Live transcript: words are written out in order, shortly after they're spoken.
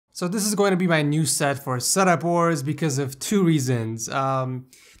So this is going to be my new set for Setup Wars because of two reasons. The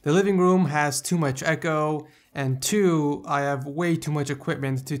living room has too much echo, and two, I have way too much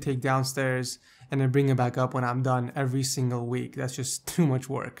equipment to take downstairs and then bring it back up when I'm done every single week. That's just too much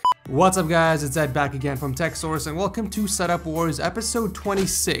work. What's up guys, it's Ed back again from TechSource, and welcome to Setup Wars episode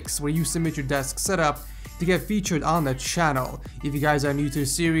 26, where you submit your desk setup to get featured on the channel. If you guys are new to the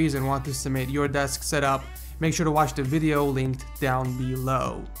series and want to submit your desk setup, make sure to watch the video linked down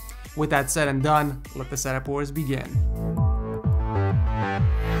below. With that said and done, let the Setup Wars begin.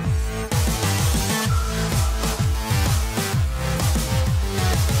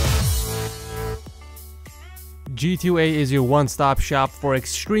 G2A is your one-stop shop for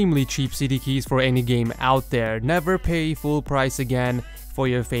extremely cheap CD keys for any game out there. Never pay full price again for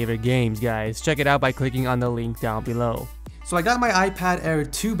your favorite games, guys. Check it out by clicking on the link down below. So I got my iPad Air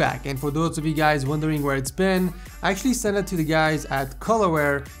 2 back, and for those of you guys wondering where it's been, I actually sent it to the guys at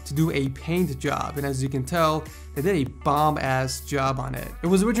Colorware to do a paint job, and as you can tell, they did a bomb-ass job on it. It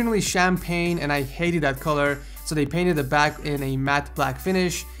was originally champagne and I hated that color, so they painted the back in a matte black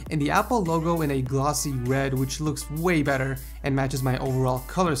finish and the Apple logo in a glossy red, which looks way better and matches my overall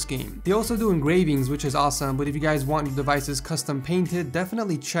color scheme. They also do engravings, which is awesome, but if you guys want your devices custom painted,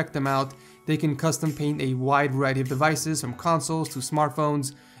 definitely check them out. They can custom paint a wide variety of devices, from consoles to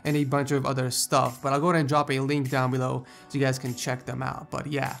smartphones and a bunch of other stuff, but I'll go ahead and drop a link down below so you guys can check them out. But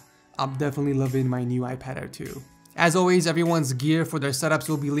yeah, I'm definitely loving my new iPad Air 2. As always, everyone's gear for their setups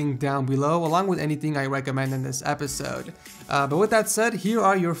will be linked down below, along with anything I recommend in this episode. But with that said, here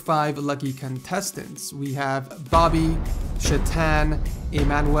are your 5 lucky contestants. We have Bobby, Chethan,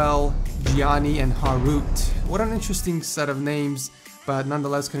 Emmanuel, Gianni, and Harut. What an interesting set of names, but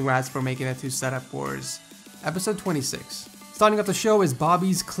nonetheless, congrats for making it to Setup Wars episode 26. Starting off the show is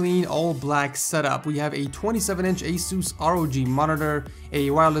Bobby's clean all-black setup. We have a 27-inch Asus ROG monitor, a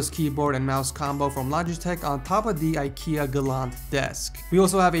wireless keyboard and mouse combo from Logitech on top of the IKEA Galant desk. We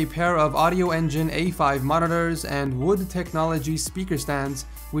also have a pair of Audio Engine A5 monitors and Wood Technology speaker stands,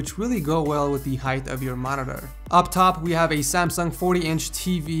 which really go well with the height of your monitor. Up top, we have a Samsung 40-inch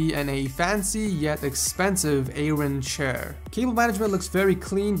TV and a fancy yet expensive Aran chair. Cable management looks very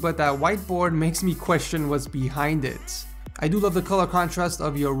clean, but that whiteboard makes me question what's behind it. I do love the color contrast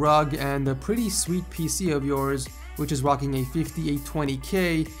of your rug and the pretty sweet PC of yours, which is rocking a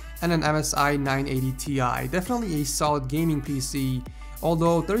 5820K and an MSI 980 Ti. Definitely a solid gaming PC,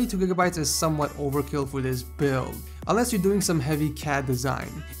 although 32GB is somewhat overkill for this build, unless you're doing some heavy CAD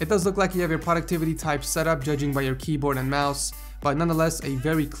design. It does look like you have your productivity type setup judging by your keyboard and mouse, but nonetheless a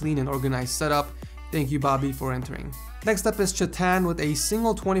very clean and organized setup. Thank you, Bobby, for entering. Next up is Chethan with a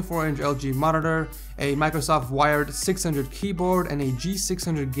single 24-inch LG monitor, a Microsoft wired 600 keyboard, and a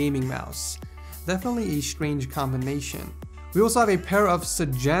G600 gaming mouse. Definitely a strange combination. We also have a pair of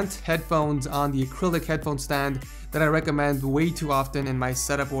Chethan headphones on the acrylic headphone stand that I recommend way too often in my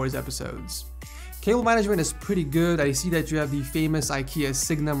Setup Wars episodes. Cable management is pretty good. I see that you have the famous IKEA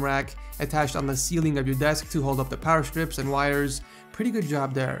Signum rack attached on the ceiling of your desk to hold up the power strips and wires. Pretty good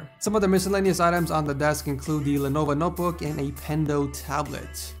job there. Some of the miscellaneous items on the desk include the Lenovo notebook and a Pendo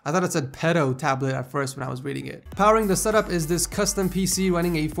tablet. I thought it said Pedo tablet at first when I was reading it. Powering the setup is this custom PC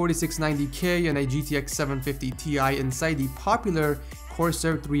running a 4690K and a GTX 750 Ti inside the popular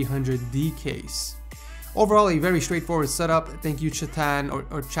Corsair 300D case. Overall, a very straightforward setup. Thank you, Chethan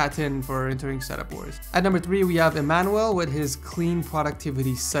or Chethan, for entering Setup Wars. At number 3, we have Emmanuel with his clean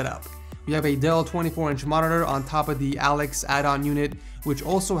productivity setup. We have a Dell 24-inch monitor on top of the Alex add-on unit, which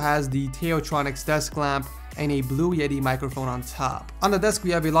also has the Teotronics desk lamp and a Blue Yeti microphone on top. On the desk,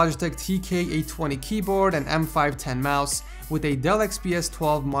 we have a Logitech TK820 keyboard and M510 mouse with a Dell XPS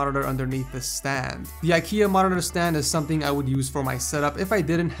 12 monitor underneath the stand. The IKEA monitor stand is something I would use for my setup if I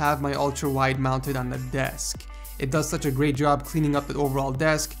didn't have my ultra-wide mounted on the desk. It does such a great job cleaning up the overall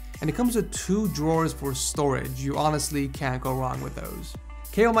desk, and it comes with 2 drawers for storage. You honestly can't go wrong with those.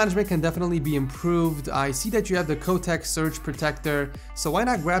 Cable management can definitely be improved. I see that you have the Kotex surge protector, so why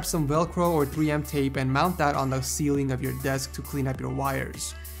not grab some Velcro or 3M tape and mount that on the ceiling of your desk to clean up your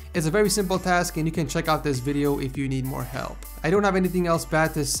wires. It's a very simple task, and you can check out this video if you need more help. I don't have anything else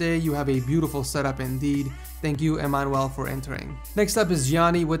bad to say. You have a beautiful setup indeed. Thank you, Emmanuel, for entering. Next up is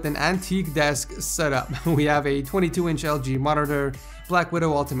Gianni with an antique desk setup. We have a 22-inch LG monitor, Black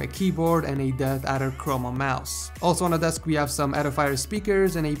Widow Ultimate keyboard, and a Death Adder Chroma mouse. Also on the desk, we have some Edifier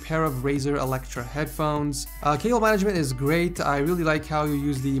speakers and a pair of Razer Electra headphones. Cable management is great. I really like how you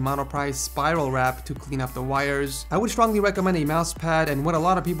use the Monoprice spiral wrap to clean up the wires. I would strongly recommend a mouse pad, and what a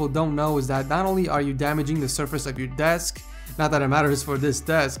lot of people don't know is that not only are you damaging the surface of your desk, Not that it matters for this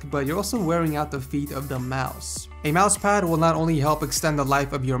desk, but you're also wearing out the feet of the mouse. A mouse pad will not only help extend the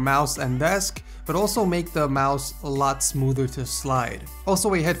life of your mouse and desk, but also make the mouse a lot smoother to slide.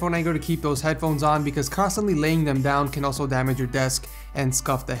 Also a headphone hanger to keep those headphones on, because constantly laying them down can also damage your desk and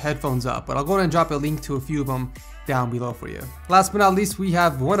scuff the headphones up, but I'll go ahead and drop a link to a few of them down below for you. Last but not least, we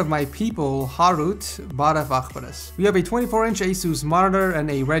have one of my people, Harut, Baraf Akhbaras. We have a 24-inch Asus monitor and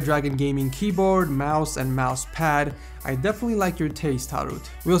a Red Dragon gaming keyboard, mouse, and mouse pad. I definitely like your taste, Harut.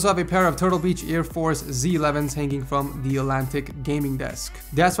 We also have a pair of Turtle Beach Air Force Z11s hanging from the Atlantic gaming desk.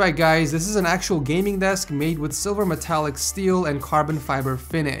 That's right guys, this is an actual gaming desk made with silver metallic steel and carbon fiber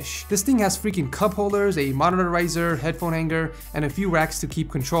finish. This thing has freaking cup holders, a monitor riser, headphone hanger, and a few racks to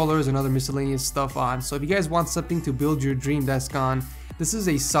keep controllers and other miscellaneous stuff on. So if you guys want something to build your dream desk on, this is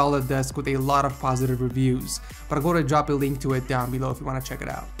a solid desk with a lot of positive reviews, but I'll go to drop a link to it down below if you want to check it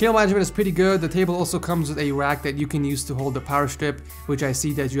out. Cable management is pretty good. The table also comes with a rack that you can use to hold the power strip, which I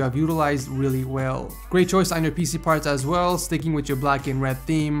see that you have utilized really well. Great choice on your PC parts as well. Sticking with your black and red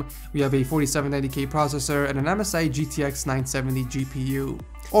theme, we have a 4790K processor and an MSI GTX 970 GPU.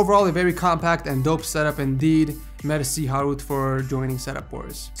 Overall, a very compact and dope setup indeed. Merci Harut for joining Setup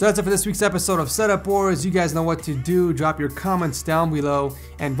Wars. So that's it for this week's episode of Setup Wars. You guys know what to do. Drop your comments down below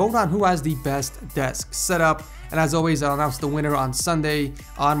and vote on who has the best desk setup. And as always, I'll announce the winner on Sunday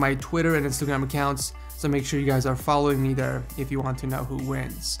on my Twitter and Instagram accounts. So make sure you guys are following me there if you want to know who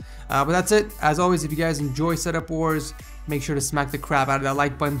wins. But that's it. As always, if you guys enjoy Setup Wars, make sure to smack the crap out of that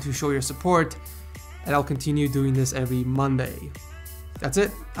like button to show your support. And I'll continue doing this every Monday. That's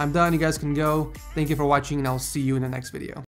it. I'm done. You guys can go. Thank you for watching, and I'll see you in the next video.